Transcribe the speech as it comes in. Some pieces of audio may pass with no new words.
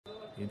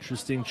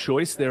Interesting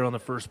choice there on the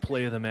first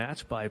play of the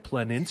match by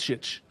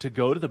Planincic to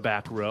go to the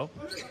back row.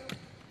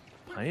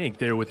 Payenk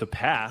there with the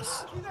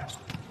pass.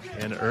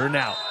 And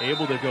Earnout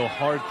able to go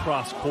hard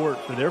cross court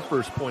for their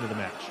first point of the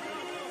match.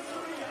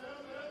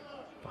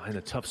 Behind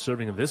the tough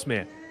serving of this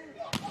man.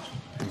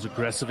 He's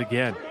aggressive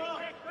again.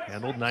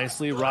 Handled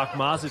nicely. Rock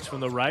Mazic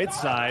from the right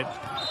side.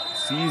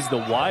 Sees the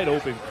wide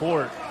open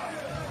court.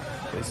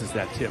 Places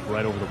that tip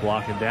right over the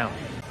block and down.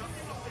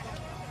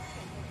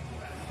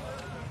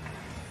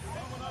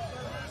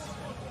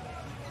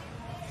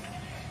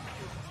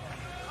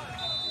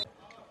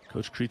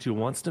 Coach Cretu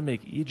wants to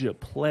make Egypt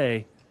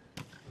play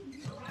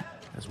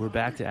as we're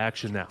back to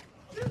action now.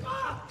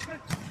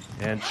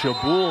 And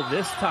Chabul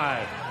this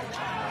time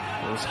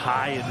goes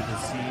high into the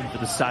seam for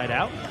the side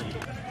out.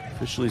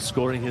 Officially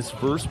scoring his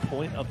first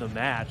point of the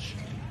match.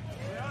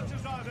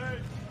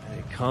 And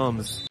it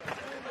comes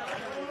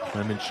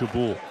Clement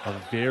Chabul, a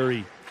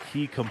very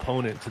key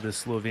component to the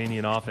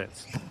Slovenian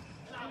offense.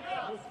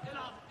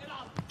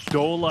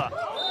 Dola,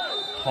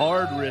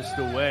 hard wrist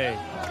away.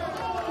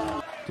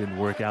 Didn't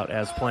work out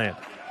as planned.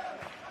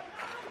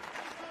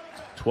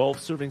 12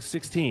 serving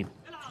 16.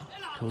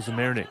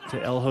 Kozamernik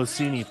to El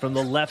Hosseini from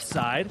the left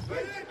side.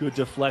 Good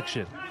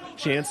deflection.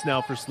 Chance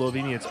now for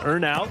Slovenia. It's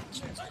Earnout.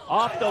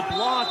 Off the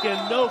block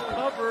and no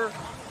cover.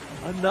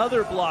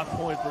 Another block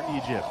point for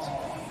Egypt.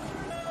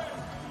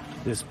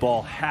 This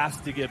ball has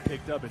to get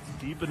picked up. It's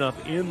deep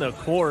enough in the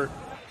court.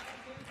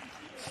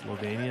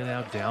 Slovenia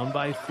now down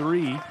by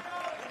 3.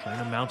 Trying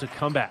to mount a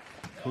comeback.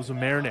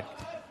 Kozamernik.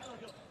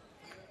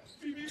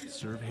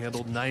 Serve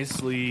handled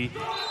nicely,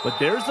 but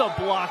there's a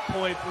block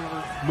point for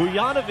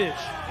Mujanovic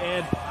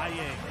and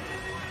Payenk.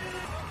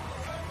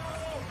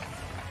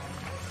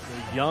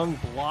 The young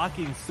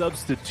blocking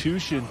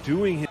substitution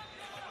doing his.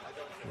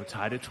 We're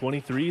tied at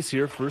 23s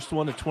here. First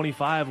one to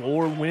 25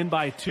 or win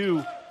by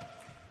 2.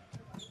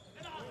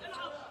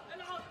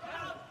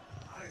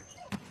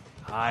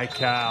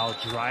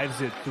 Aikau drives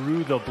it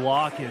through the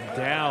block and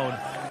down.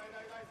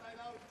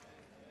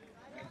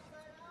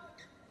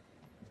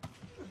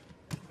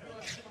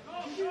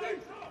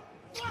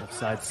 Left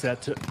side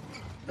set to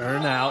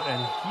Earnout,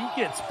 and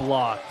he gets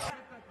blocked.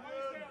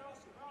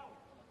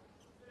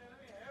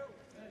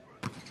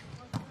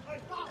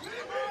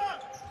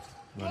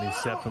 Running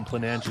set from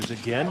Planincic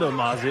again to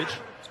Mazic.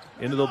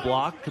 Into the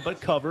block, but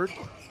covered.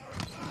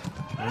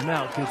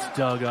 Earnout gets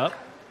dug up.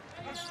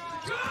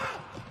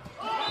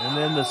 And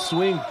then the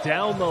swing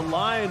down the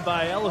line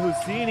by El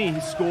Hosseini.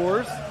 He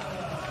scores.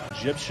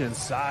 Egyptian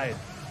side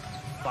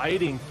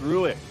fighting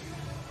through it.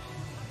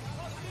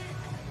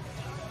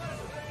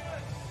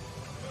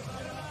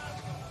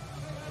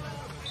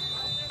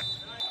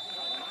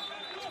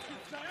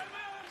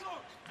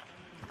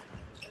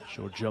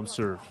 Short jump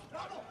serve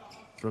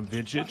from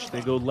Vincic.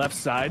 They go left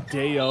side.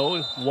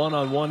 Deo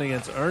one-on-one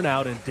against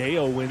Earnout, and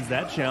Deo wins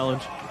that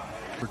challenge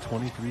for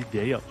 23.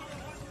 Deo.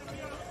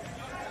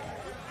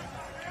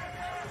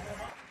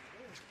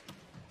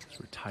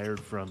 He's retired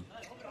from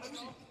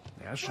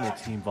national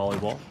team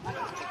volleyball.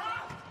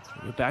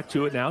 We're back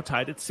to it now,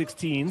 tied at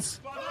 16s.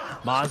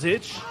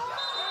 Mazic,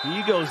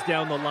 he goes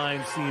down the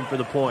line seam for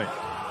the point.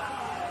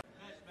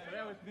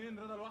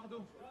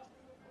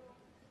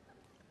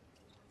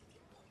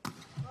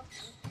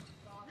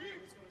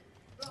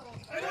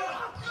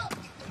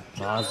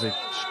 Mazic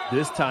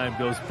this time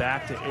goes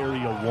back to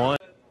area 1.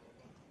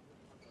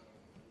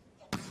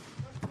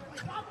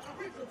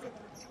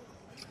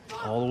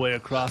 All the way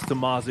across to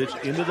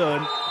Mazic, into the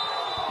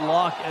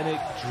block, and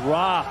it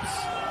drops.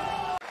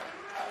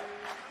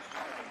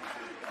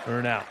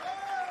 Earnout.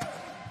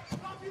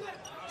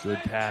 Good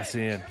pass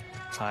in.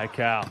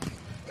 Aikau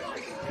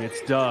gets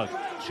dug.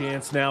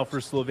 Chance now for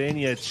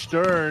Slovenia. It's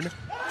Stern.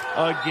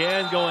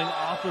 Again going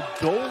off of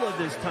Dola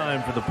this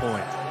time for the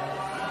point.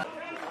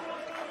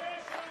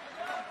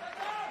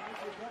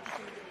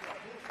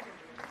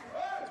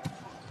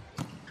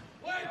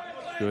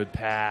 Good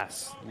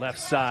pass. Left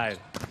side.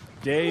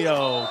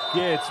 Deo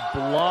gets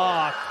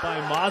blocked by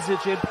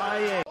Mazic and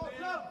Payenk.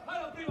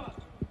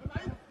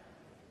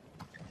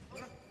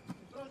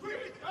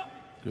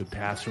 Good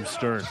pass from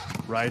Stern.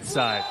 Right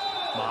side.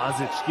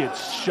 Mazic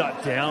gets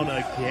shut down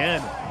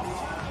again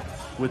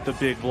with the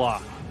big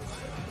block.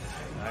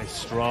 Nice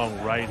strong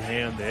right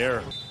hand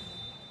there.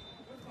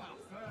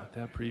 Let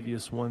that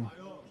previous one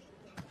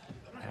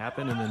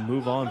happen and then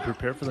move on.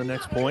 Prepare for the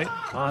next point.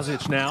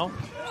 Mazic now.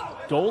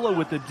 Dola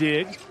with the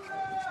dig.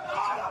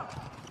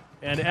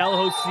 And El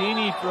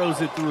Hosseini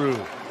throws it through.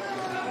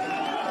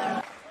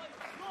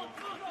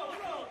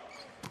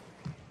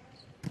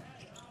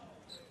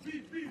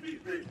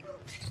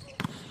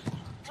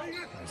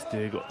 Nice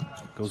dig.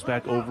 Goes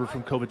back over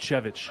from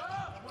Kovacevic.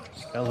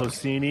 El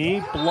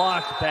Hosseini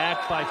blocked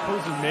back by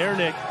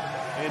Kozamernik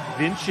and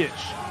Vincic.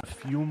 A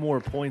few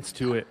more points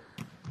to it.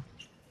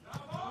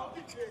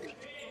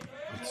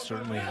 It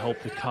certainly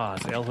helped the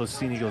cause. El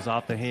Hosseini goes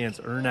off the hands.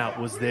 Earnout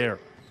was there.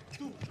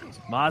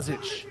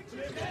 Mazic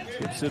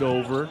tips it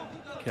over,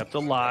 kept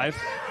alive.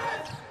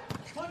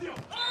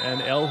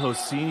 And El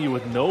Hosseini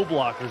with no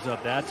blockers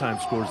up that time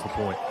scores the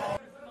point.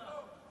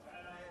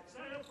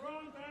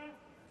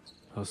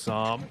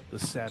 Hossam, the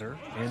setter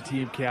and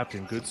team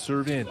captain. Good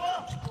serve in.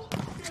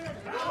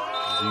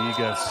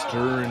 Ziga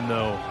Stern,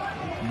 though,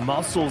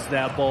 muscles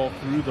that ball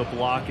through the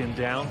block and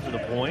down for the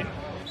point.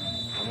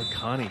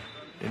 Amakani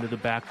into the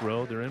back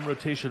row. They're in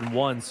rotation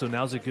 1, so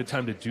now's a good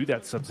time to do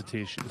that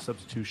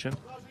substitution.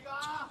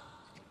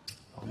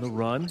 On the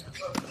run.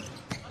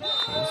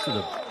 Goes to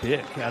the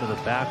pick out of the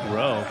back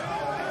row.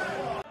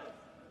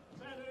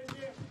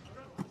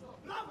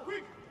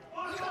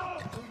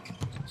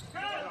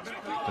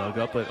 Dug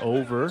up and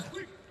over.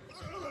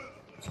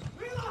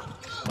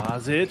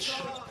 Mazic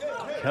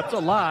kept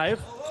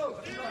alive.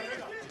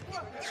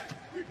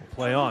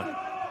 Play on.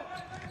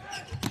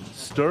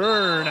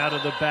 Stern out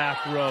of the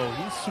back row.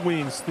 He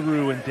swings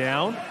through and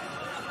down.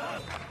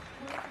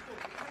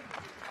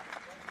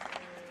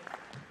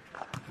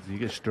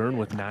 Ziga Stern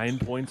with 9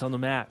 points on the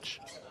match.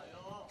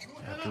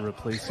 After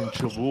replacing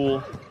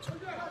Chavul,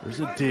 there's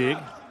a dig.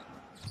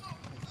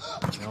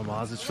 Now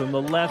Mazic from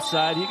the left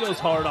side. He goes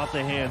hard off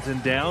the hands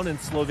and down in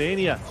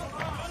Slovenia.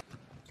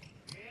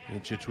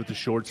 Incic with the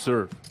short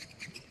serve.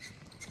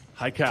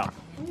 Haikal.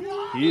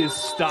 He is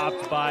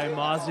stopped by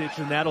Mazic,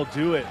 and that'll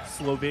do it.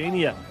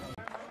 Slovenia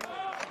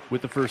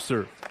with the first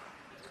serve.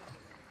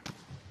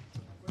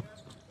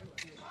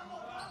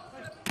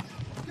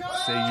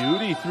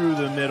 Sayudi through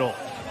the middle.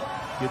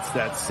 Gets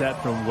that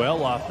set from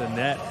well off the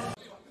net.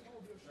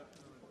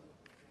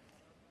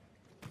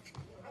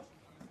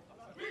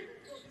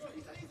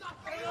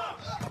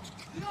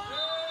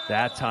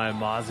 That time,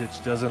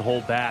 Mazic doesn't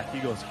hold back. He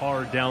goes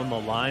hard down the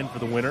line for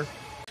the winner.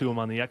 To him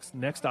on the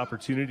next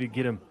opportunity to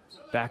get him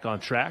back on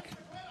track,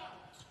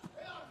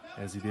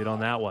 as he did on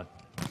that one.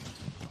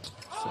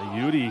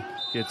 Sayudi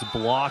gets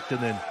blocked,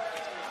 and then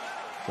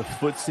the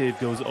foot save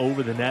goes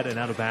over the net and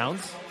out of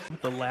bounds.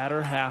 The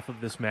latter half of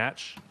this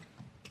match.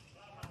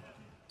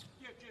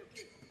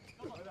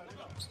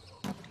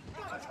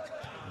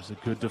 There's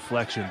a good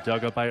deflection,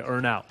 dug up by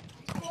Ernout.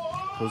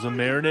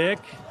 Kozamernik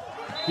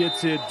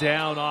gets it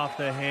down off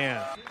the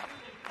hand.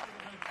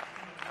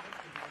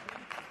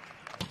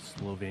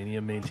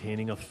 Slovenia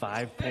maintaining a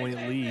 5-point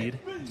lead.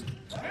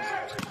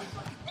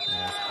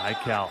 As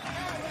Haikal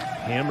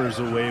hammers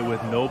away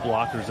with no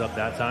blockers up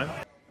that time.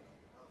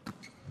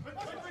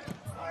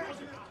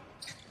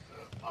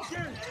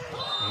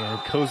 And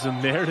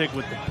Kozamernik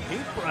with the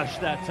paintbrush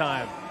that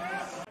time.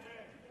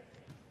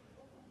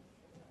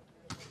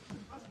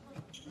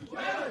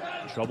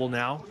 Trouble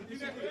now.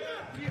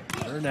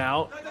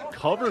 Ernout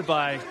covered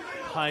by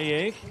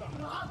Hayenk.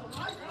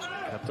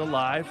 Kept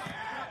alive.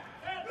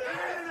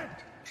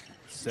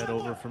 Set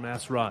over from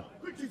Asran.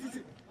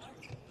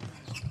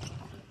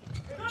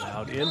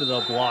 Out into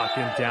the block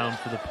and down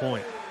for the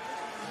point.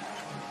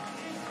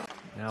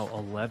 Now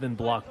 11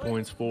 block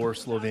points for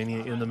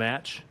Slovenia in the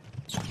match.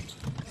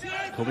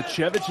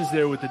 Kovacevic is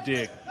there with the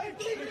dig.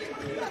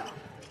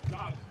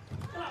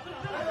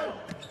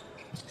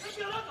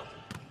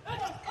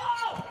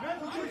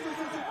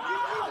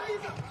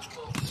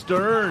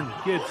 Stern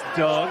gets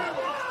dug,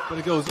 but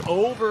it goes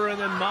over, and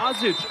then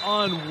Mazic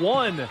on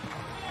one.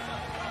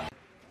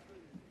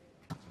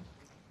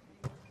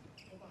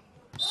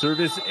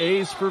 Service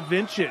ace for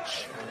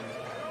Vincic.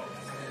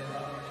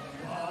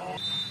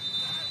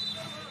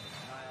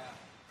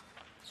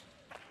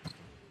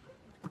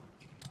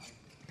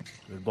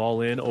 Good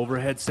ball in,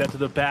 overhead set to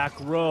the back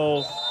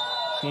row.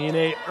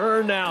 TNA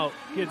Ernout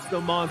gets the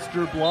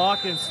monster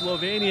block, and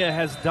Slovenia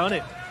has done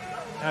it.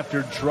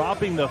 After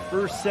dropping the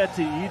first set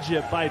to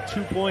Egypt by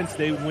 2 points,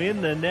 they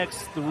win the next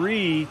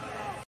 3